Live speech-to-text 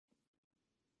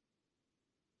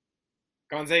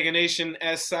Gonzaga Nation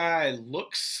SI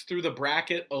looks through the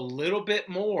bracket a little bit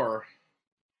more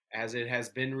as it has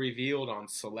been revealed on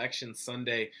Selection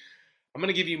Sunday. I'm going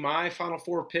to give you my Final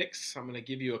Four picks. I'm going to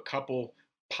give you a couple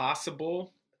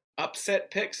possible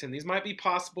upset picks, and these might be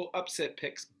possible upset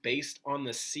picks based on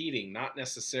the seeding, not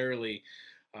necessarily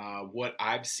what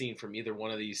I've seen from either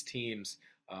one of these teams.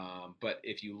 But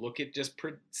if you look at just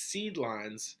seed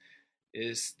lines,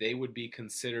 is they would be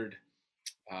considered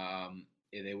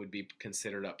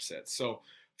upsets. So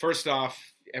first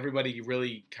off, everybody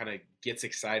really kind of gets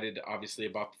excited, obviously,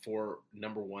 about the four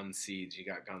number one seeds. You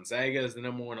got Gonzaga as the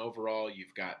number one overall.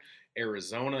 You've got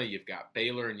Arizona, you've got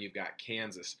Baylor, and you've got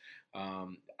Kansas.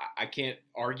 I can't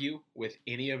argue with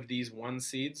any of these one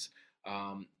seeds.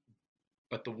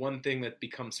 But the one thing that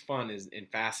becomes fun and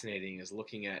fascinating is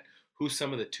looking at who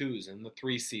some of the twos and the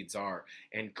three seeds are,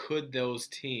 and could those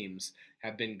teams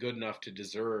have been good enough to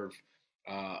deserve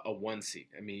a one seed?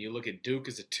 I mean, you look at Duke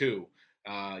as a two,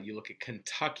 you look at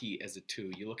Kentucky as a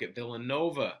two, you look at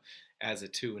Villanova as a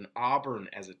two, and Auburn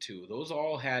as a two. Those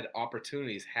all had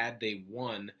opportunities had they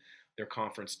won their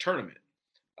conference tournament.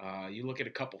 You look at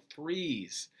a couple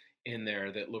threes in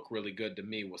there that look really good to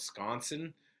me.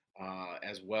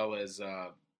 As well as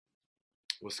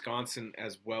Wisconsin,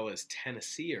 as well as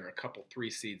Tennessee, are a couple three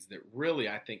seeds that really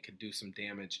I think could do some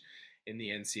damage in the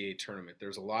NCAA tournament.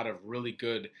 There's a lot of really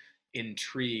good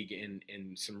intrigue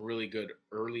and some really good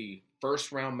early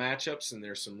first round matchups, and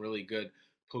there's some really good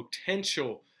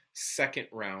potential second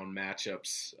round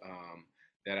matchups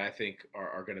that I think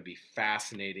are going to be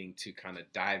fascinating to kind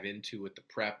of dive into with the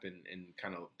prep and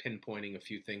kind of pinpointing a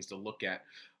few things to look at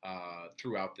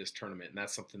throughout this tournament. And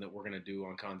that's something that we're going to do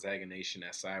on Gonzaga Nation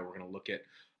SI. We're going to look at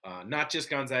not just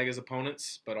Gonzaga's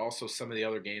opponents, but also some of the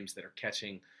other games that are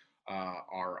catching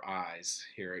our eyes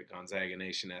here at Gonzaga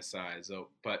Nation SI.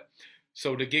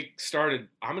 So to get started,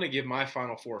 I'm going to give my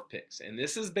Final Four picks. And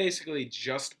this is basically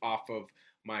just off of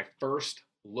my first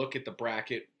look at the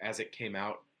bracket as it came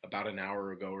out about an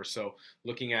hour ago or so,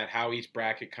 looking at how each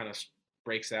bracket kind of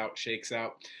breaks out, shakes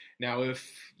out. Now,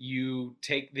 if you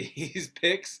take these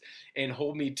picks and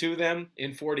hold me to them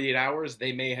in 48 hours,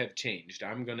 they may have changed.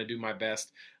 I'm going to do my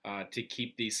best to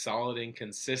keep these solid and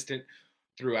consistent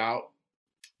throughout.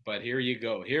 But here you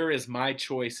go. Here is my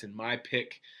choice and my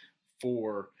pick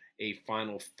for a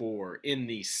Final Four. In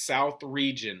the South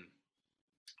region,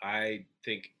 I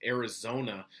think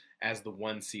Arizona as the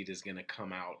one seed is going to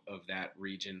come out of that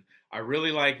region. I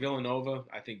really like Villanova.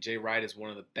 I think Jay Wright is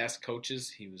one of the best coaches.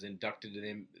 He was inducted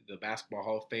to the Basketball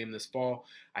Hall of Fame this fall.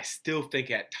 I still think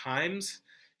at times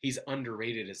he's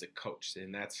underrated as a coach,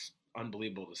 and that's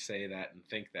unbelievable to say that and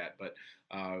think that. But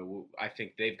I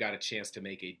think they've got a chance to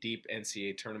make a deep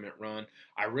NCAA tournament run.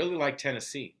 I really like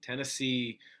Tennessee.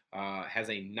 Tennessee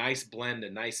has a nice blend, a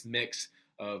nice mix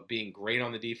of being great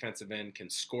on the defensive end,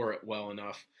 can score it well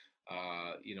enough.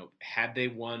 Had they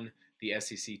won the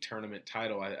SEC tournament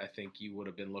title, I think you would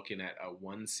have been looking at a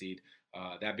one seed.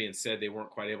 That being said, they weren't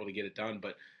quite able to get it done.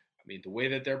 But, I mean, the way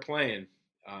that they're playing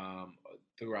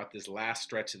throughout this last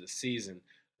stretch of the season,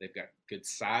 they've got good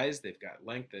size, they've got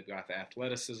length, they've got the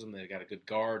athleticism, they've got a good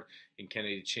guard in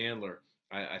Kennedy Chandler.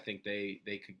 I think they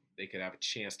could have a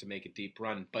chance to make a deep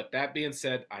run. But that being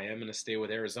said, I am going to stay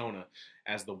with Arizona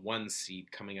as the one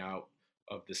seed coming out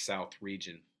of the South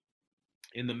region.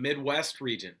 In the Midwest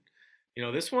region,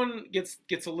 this one gets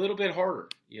a little bit harder,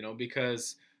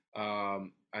 because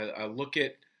I look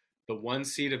at the one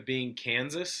seed of being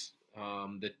Kansas.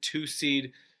 The two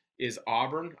seed is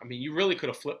Auburn. I mean, you really could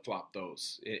have flip-flopped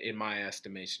those in my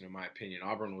estimation, in my opinion.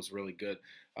 Auburn was really good.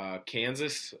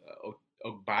 Kansas,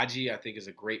 Ogbaji, I think, is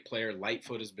a great player.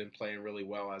 Lightfoot has been playing really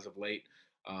well as of late.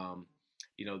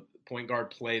 Point guard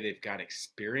play, they've got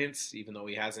experience, even though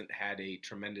he hasn't had a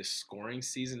tremendous scoring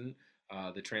season.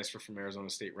 The transfer from Arizona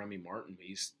State, Remy Martin,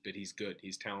 but he's good.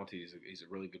 He's talented. He's a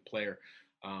really good player.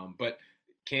 But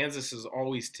Kansas has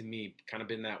always, to me, kind of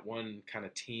been that one kind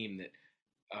of team that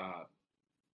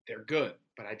they're good,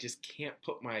 but I just can't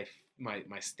put my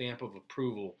stamp of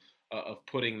approval of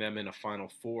putting them in a Final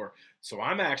Four. So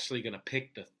I'm actually going to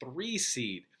pick the three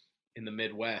seed in the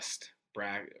Midwest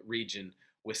region,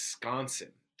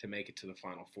 Wisconsin, to make it to the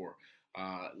Final Four.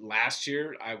 Last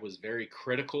year, I was very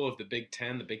critical of the Big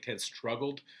Ten. The Big Ten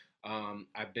struggled.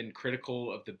 I've been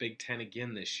critical of the Big Ten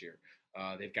again this year.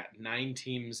 They've got 9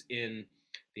 teams in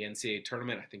the NCAA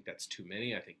tournament. I think that's too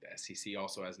many. I think the SEC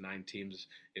also has 9 teams,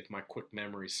 if my quick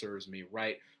memory serves me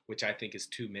right, which I think is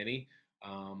too many.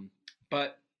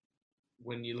 But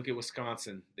when you look at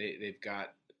Wisconsin, they've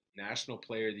got National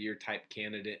Player of the Year type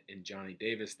candidate in Johnny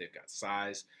Davis. They've got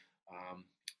size,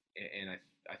 and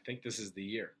I think this is the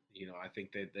year. I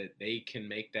think that they can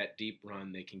make that deep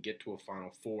run. They can get to a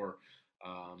Final Four.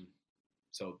 Um,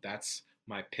 so that's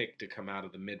my pick to come out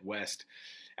of the Midwest.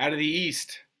 Out of the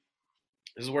East,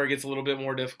 this is where it gets a little bit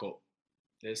more difficult.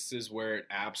 This is where it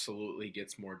absolutely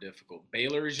gets more difficult.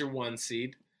 Baylor is your 1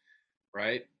 seed,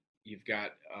 right? You've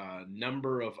got a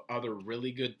number of other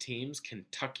really good teams.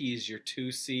 Kentucky is your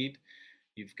 2 seed.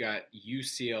 You've got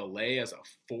UCLA as a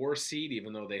 4 seed,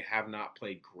 even though they have not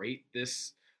played great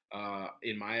this,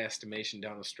 in my estimation,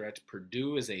 down the stretch.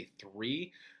 Purdue is a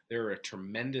 3. They're a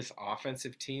tremendous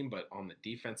offensive team, but on the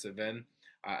defensive end,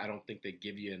 I don't think they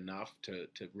give you enough to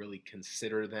really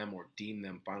consider them or deem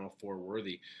them Final Four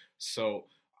worthy. So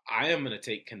I am going to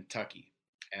take Kentucky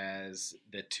as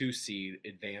the 2 seed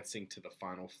advancing to the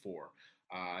Final Four.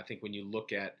 I think when you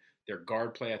look at their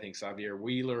guard play, I think Xavier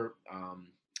Wheeler,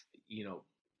 you know,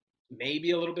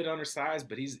 maybe a little bit undersized,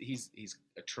 but he's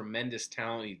a tremendous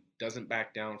talent. He doesn't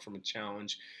back down from a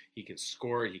challenge. He can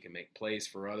score. He can make plays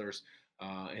for others.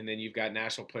 And then you've got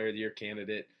National Player of the Year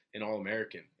candidate and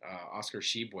All-American, Oscar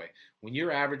Tshiebwe. When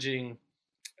you're averaging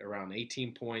around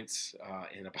 18 points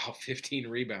and about 15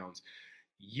 rebounds,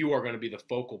 you are going to be the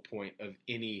focal point of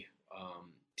any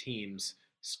team's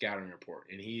scouting report.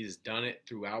 And he's done it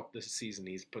throughout the season.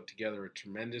 He's put together a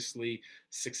tremendously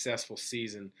successful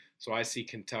season. So I see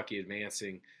Kentucky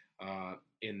advancing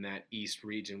in that East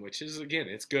region, which is, again,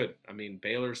 it's good. I mean,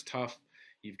 Baylor's tough.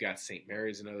 You've got St.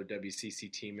 Mary's, another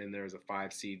WCC team in there as a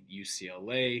 5 seed.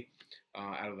 UCLA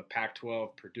out of the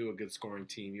Pac-12. Purdue, a good scoring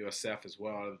team. USF as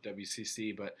well out of the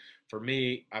WCC. But for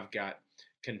me, I've got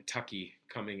Kentucky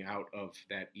coming out of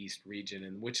that East region,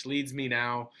 and which leads me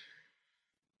now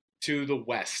to the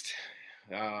West.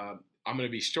 I'm going to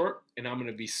be short and I'm going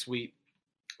to be sweet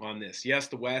on this. Yes,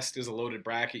 the West is a loaded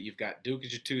bracket. You've got Duke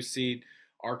as your 2 seed,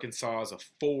 Arkansas as a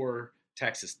 4,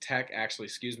 Texas Tech, as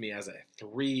a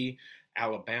 3,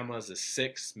 Alabama as a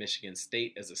 6, Michigan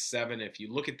State as a 7. If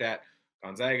you look at that,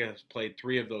 Gonzaga has played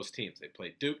 3 of those teams. They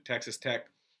played Duke, Texas Tech,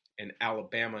 and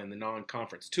Alabama in the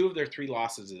non-conference. 2 of their 3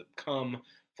 losses have come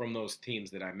from those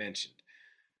teams that I mentioned.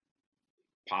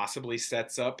 Possibly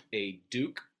sets up a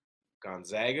Duke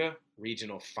Gonzaga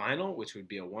regional final, which would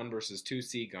be a 1 versus 2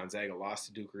 seed. Gonzaga lost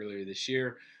to Duke earlier this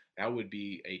year. That would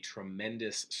be a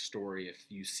tremendous story if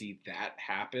you see that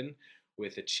happen,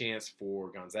 with a chance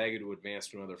for Gonzaga to advance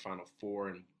to another Final Four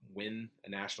and win a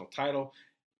national title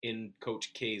in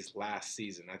Coach K's last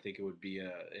season. I think it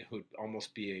would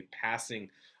almost be a passing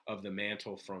of the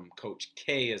mantle from Coach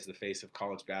K as the face of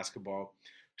college basketball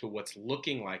to what's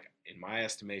looking like, in my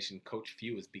estimation, Coach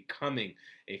Few is becoming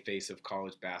a face of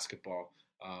college basketball,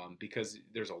 because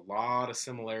there's a lot of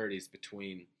similarities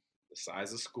between the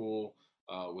size of school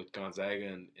with Gonzaga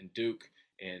and Duke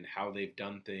and how they've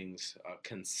done things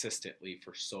consistently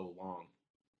for so long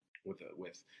with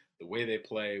the way they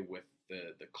play, with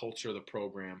the culture of the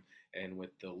program, and with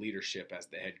the leadership as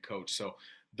the head coach. So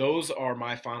those are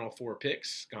my Final Four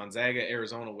picks: Gonzaga,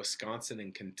 Arizona, Wisconsin,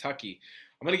 and Kentucky.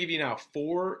 I'm going to give you now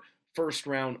 4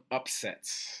 first-round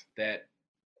upsets that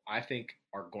I think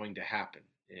are going to happen.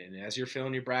 And as you're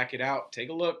filling your bracket out, take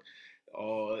a look.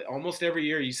 Almost every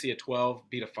year you see a 12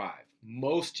 beat a 5.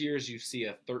 Most years you see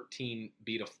a 13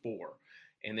 beat a 4.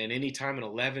 And then anytime an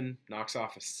 11 knocks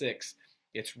off a 6,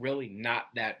 it's really not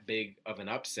that big of an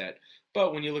upset.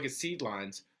 But when you look at seed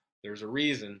lines, there's a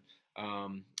reason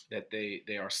that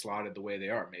they are slotted the way they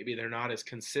are. Maybe they're not as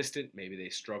consistent. Maybe they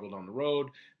struggled on the road.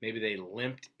 Maybe they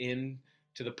limped in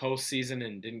to the postseason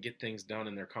and didn't get things done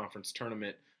in their conference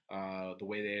tournament the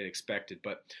way they had expected.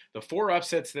 But the 4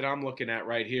 upsets that I'm looking at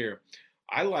right here,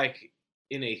 I like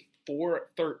in a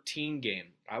 4-13 game,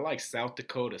 I like South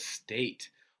Dakota State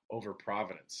over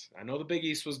Providence. I know the Big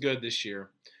East was good this year,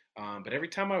 but every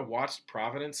time I watched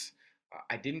Providence,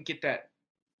 I didn't get that.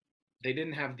 They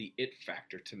didn't have the it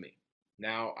factor to me.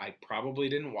 Now, I probably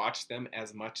didn't watch them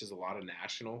as much as a lot of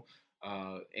national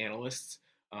analysts,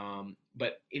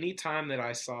 but anytime that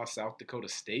I saw South Dakota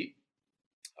State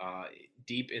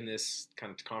deep in this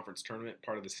kind of conference tournament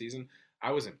part of the season,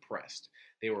 I was impressed.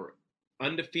 They were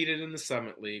undefeated in the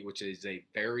Summit League, which is a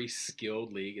very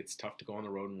skilled league. It's tough to go on the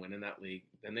road and win in that league.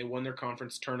 Then they won their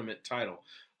conference tournament title,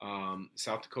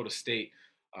 South Dakota State.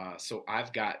 So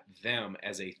I've got them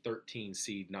as a 13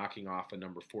 seed knocking off a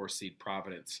number 4 seed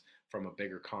Providence from a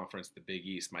bigger conference, the Big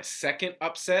East. My second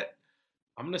upset,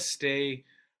 I'm going to stay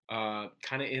kind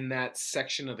of in that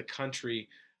section of the country,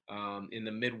 in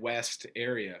the Midwest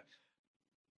area.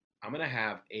 I'm going to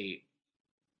have a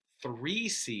 3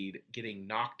 seed getting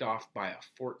knocked off by a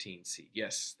 14 seed.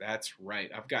 Yes, that's right.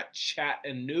 I've got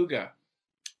Chattanooga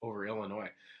over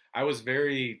Illinois. I was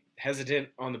very hesitant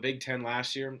on the Big Ten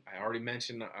last year. I already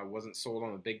mentioned I wasn't sold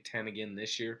on the Big Ten again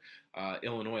this year.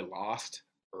 Illinois lost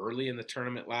early in the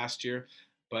tournament last year,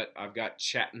 but I've got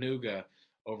Chattanooga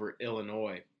over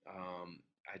Illinois.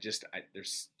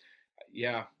 There's,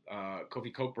 yeah,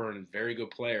 Kofi Cockburn, very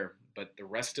good player, but the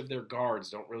rest of their guards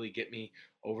don't really get me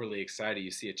overly excited.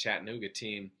 You see a Chattanooga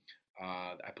team,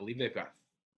 I believe they've got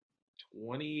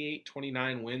 28,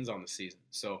 29 wins on the season.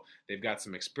 So they've got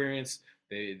some experience.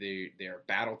 They are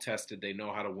battle tested. They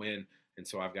know how to win. And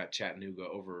so I've got Chattanooga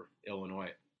over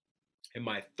Illinois. In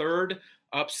my third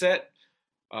upset,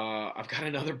 I've got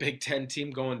another Big Ten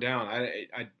team going down.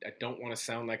 I don't want to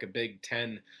sound like a Big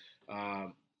Ten uh,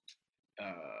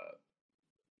 uh,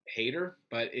 hater,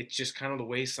 but it's just kind of the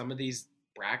way some of these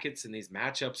brackets and these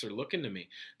matchups are looking to me.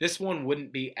 This one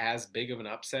wouldn't be as big of an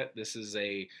upset. This is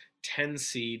a 10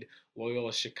 seed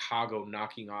Loyola Chicago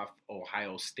knocking off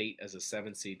Ohio State as a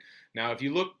 7 seed. Now, if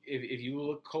you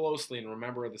look closely and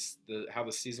remember how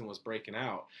the season was breaking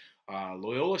out,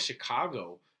 Loyola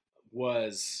Chicago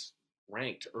was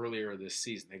ranked earlier this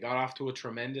season. They got off to a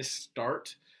tremendous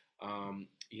start.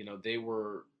 They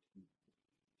were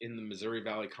in the Missouri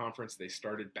Valley Conference. They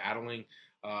started battling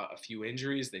a few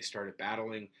injuries. They started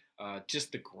battling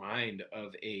just the grind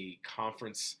of a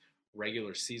conference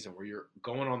regular season where you're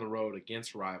going on the road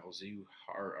against rivals. You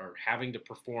are having to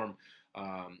perform,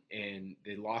 and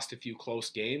they lost a few close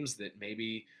games that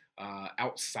maybe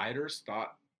outsiders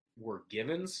thought were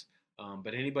givens.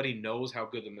 But anybody knows how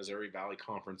good the Missouri Valley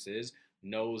Conference is,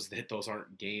 knows that those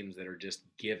aren't games that are just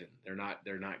given. They're not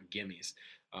gimmies.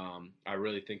 I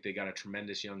really think they got a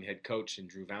tremendous young head coach in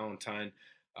Drew Valentine,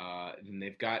 and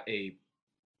they've got a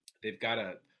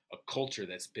culture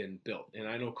that's been built. And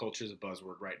I know culture is a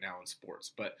buzzword right now in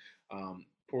sports, but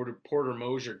Porter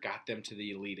Moser got them to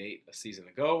the Elite Eight a season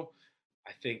ago.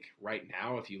 I think right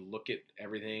now, if you look at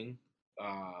everything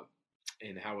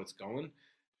and how it's going,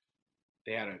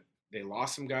 they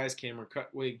lost some guys, Cameron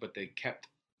Cutwig, but they kept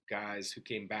guys who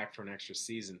came back for an extra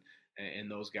season, and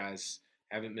those guys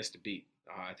haven't missed a beat.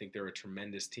 I think they're a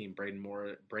tremendous team. Braden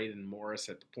Morris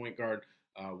at the point guard.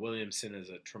 Williamson is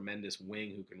a tremendous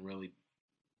wing who can really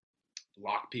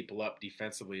lock people up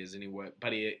defensively as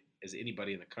anybody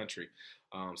in the country.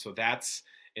 So that's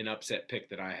an upset pick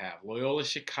that I have. Loyola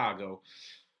Chicago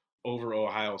over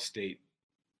Ohio State.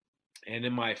 And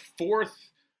in my fourth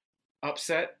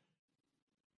upset,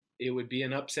 it would be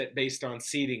an upset based on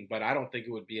seeding, but I don't think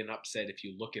it would be an upset if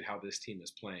you look at how this team is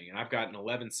playing. And I've got an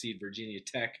 11 seed Virginia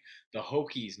Tech, the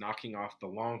Hokies knocking off the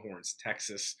Longhorns,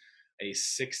 Texas, a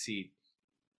 6 seed.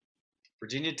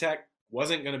 Virginia Tech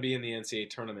wasn't going to be in the NCAA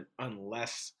tournament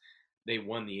unless they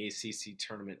won the ACC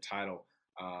tournament title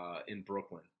in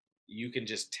Brooklyn. You can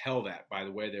just tell that by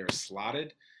the way they're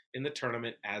slotted in the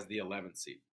tournament as the 11th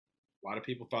seed. A lot of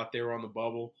people thought they were on the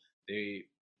bubble. They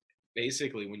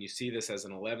basically, when you see this as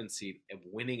an 11 seed of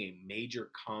winning a major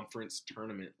conference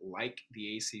tournament like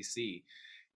the ACC,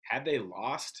 had they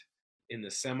lost in the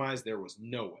semis, there was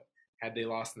no way. Had they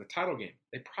lost in the title game,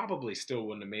 they probably still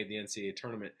wouldn't have made the NCAA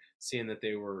tournament, seeing that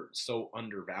they were so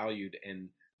undervalued and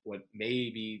what may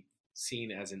be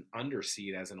seen as an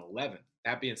underseed as an 11.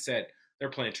 That being said, they're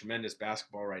playing tremendous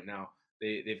basketball right now.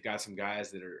 They've got some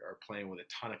guys that are playing with a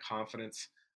ton of confidence.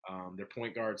 Their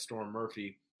point guard, Storm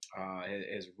Murphy,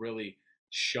 has really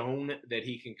shown that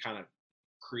he can kind of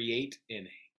create and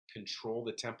control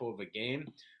the tempo of a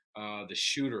game. The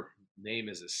shooter name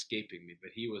is escaping me,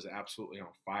 but he was absolutely on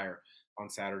fire on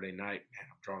Saturday night. Man,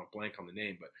 I'm drawing a blank on the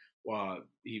name, but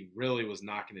he really was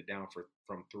knocking it down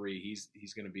from three.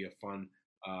 He's going to be a fun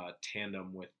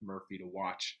tandem with Murphy to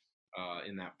watch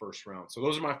in that first round. So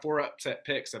those are my 4 upset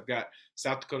picks. I've got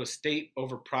South Dakota State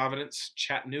over Providence,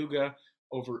 Chattanooga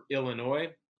over Illinois.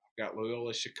 I've got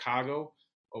Loyola Chicago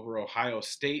over Ohio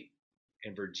State,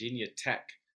 and Virginia Tech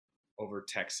over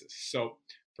Texas. So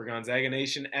for Gonzaga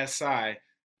Nation SI,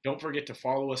 don't forget to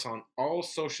follow us on all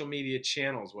social media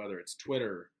channels, whether it's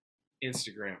Twitter,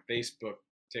 Instagram, Facebook,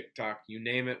 TikTok, you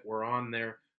name it, we're on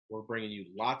there. We're bringing you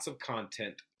lots of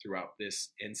content throughout this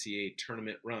NCAA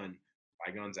tournament run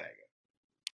by Gonzaga.